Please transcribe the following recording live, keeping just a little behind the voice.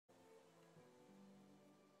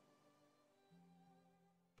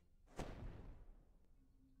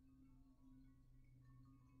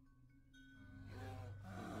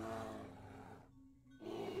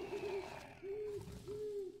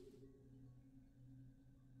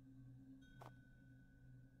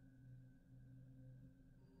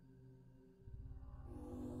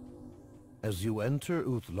As you enter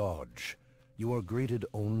Uth Lodge, you are greeted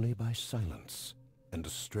only by silence and a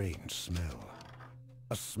strange smell.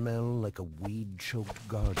 A smell like a weed-choked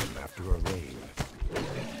garden after a rain.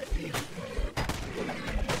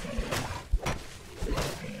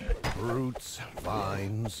 Roots,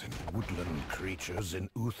 vines, and woodland creatures in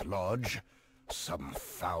Uth Lodge. Some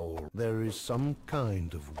foul. There is some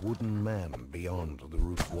kind of wooden man beyond the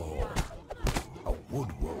roof wall. A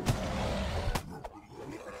woodwoe.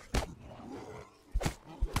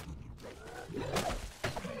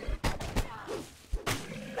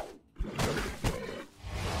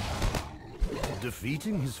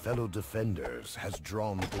 Defeating his fellow defenders has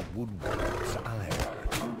drawn the woodwoe's ire.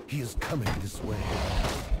 He is coming this way.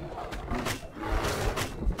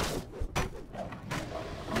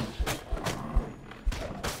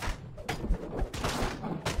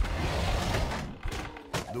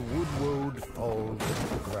 The woodwoe falls to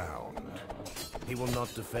the ground. He will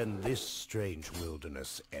not defend this strange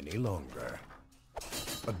wilderness any longer.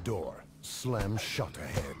 A door slams shut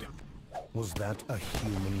ahead. Was that a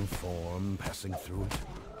human form passing through it?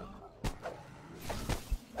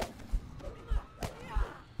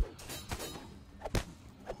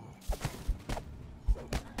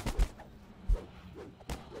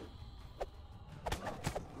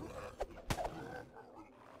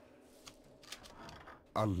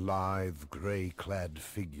 A lithe, gray-clad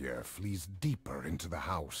figure flees deeper into the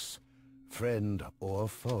house. Friend or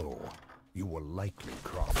foe, you will likely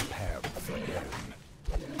cross paths again.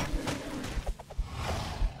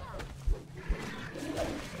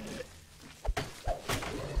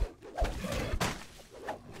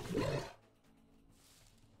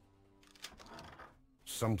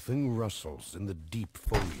 Something rustles in the deep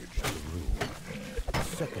foliage of the room. A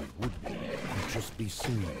second woodwoe could just be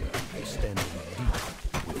seen, standing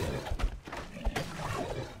deep within it.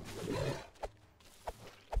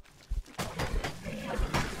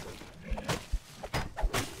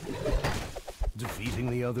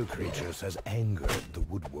 Defeating the other creatures has angered the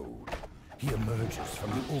woodwoe. He emerges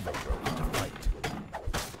from the overgrowth to fight.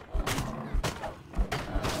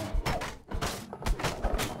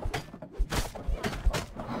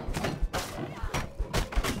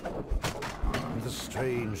 The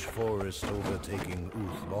strange forest overtaking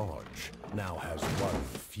Uth Lodge now has one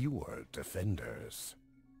fewer defenders.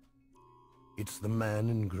 It's the man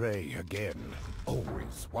in gray again,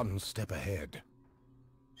 always one step ahead.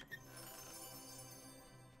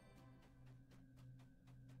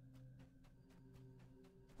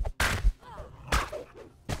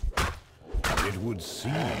 It would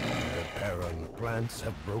seem that Paran plants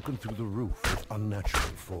have broken through the roof with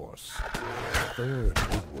unnatural force. The third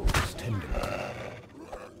woodwoe is tending them.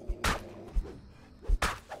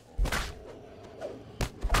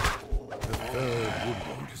 The third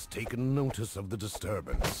woodwoe has taken notice of the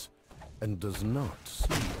disturbance and does not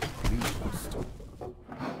seem pleased.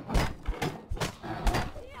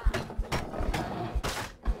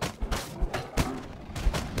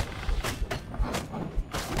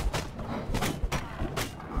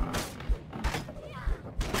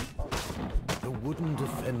 The wooden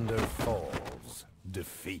defender falls,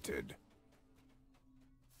 defeated.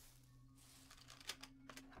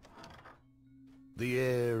 The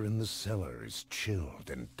air in the cellar is chilled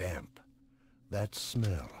and damp. That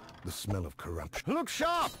smell, the smell of corruption. Look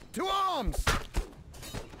sharp! To arms!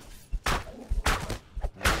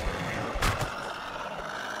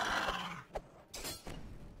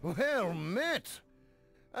 Well met!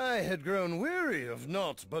 I had grown weary of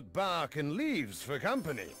naught but bark and leaves for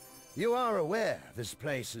company. You are aware this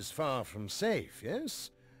place is far from safe, yes?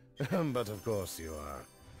 But of course you are.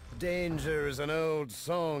 Danger is an old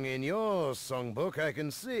song in your songbook, I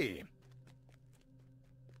can see.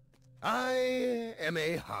 I am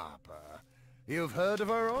a harper. You've heard of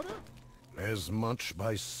our order? As much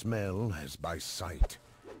by smell as by sight.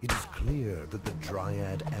 It is clear that the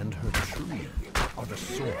Dryad and her tree are the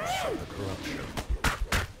source of the corruption.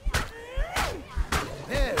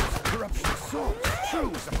 There's the corruption source,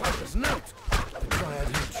 true as a piper's note. The Dryad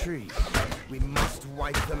and her tree. We must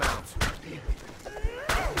wipe them out.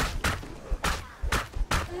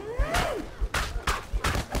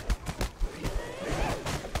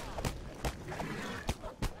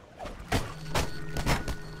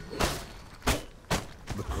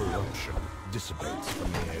 The corruption dissipates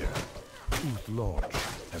from the air. Uth Lodge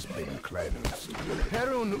has been cleansed.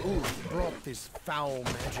 Harun Uth brought this foul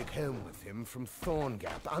magic home with him from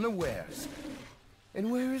Thorngap, unawares.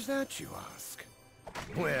 And where is that, you ask?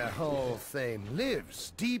 Where Hall Thane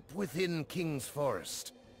lives, deep within King's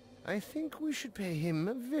Forest. I think we should pay him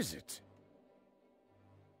a visit.